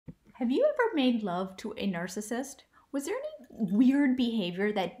Have you ever made love to a narcissist? Was there any weird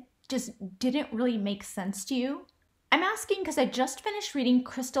behavior that just didn't really make sense to you? I'm asking because I just finished reading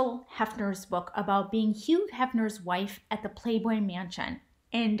Krystal Hefner's book about being Hugh Hefner's wife at the Playboy Mansion,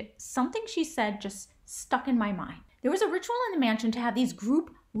 and something she said just stuck in my mind. There was a ritual in the mansion to have these group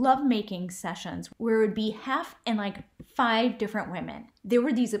lovemaking sessions where it would be half and like 5 different women. There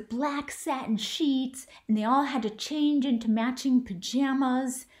were these black satin sheets, and they all had to change into matching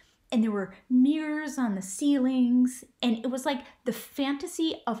pajamas. And there were mirrors on the ceilings, and it was like the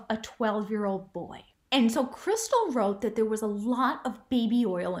fantasy of a 12-year-old boy. And so Krystal wrote that there was a lot of baby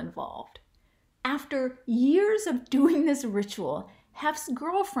oil involved. After years of doing this ritual, Hef's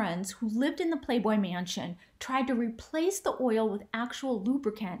girlfriends who lived in the Playboy Mansion tried to replace the oil with actual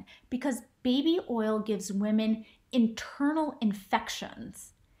lubricant because baby oil gives women internal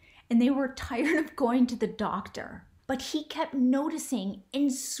infections. And they were tired of going to the doctor. But he kept noticing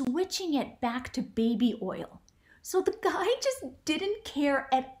and switching it back to baby oil. So the guy just didn't care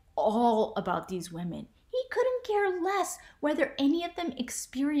at all about these women. He couldn't care less whether any of them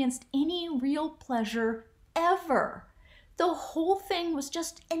experienced any real pleasure ever. The whole thing was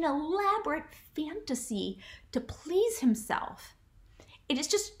just an elaborate fantasy to please himself. It is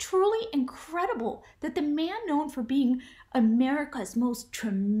just truly incredible that the man known for being America's most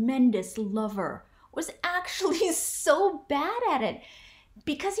tremendous lover was actually so bad at it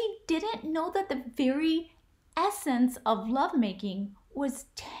because he didn't know that the very essence of lovemaking was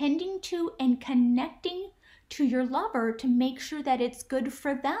tending to and connecting to your lover to make sure that it's good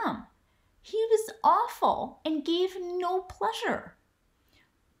for them. He was awful and gave no pleasure.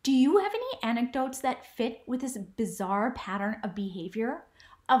 Do you have any anecdotes that fit with this bizarre pattern of behavior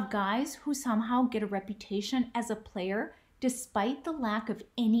of guys who somehow get a reputation as a player despite the lack of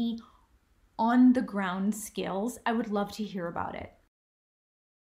any on-the-ground skills? I would love to hear about it.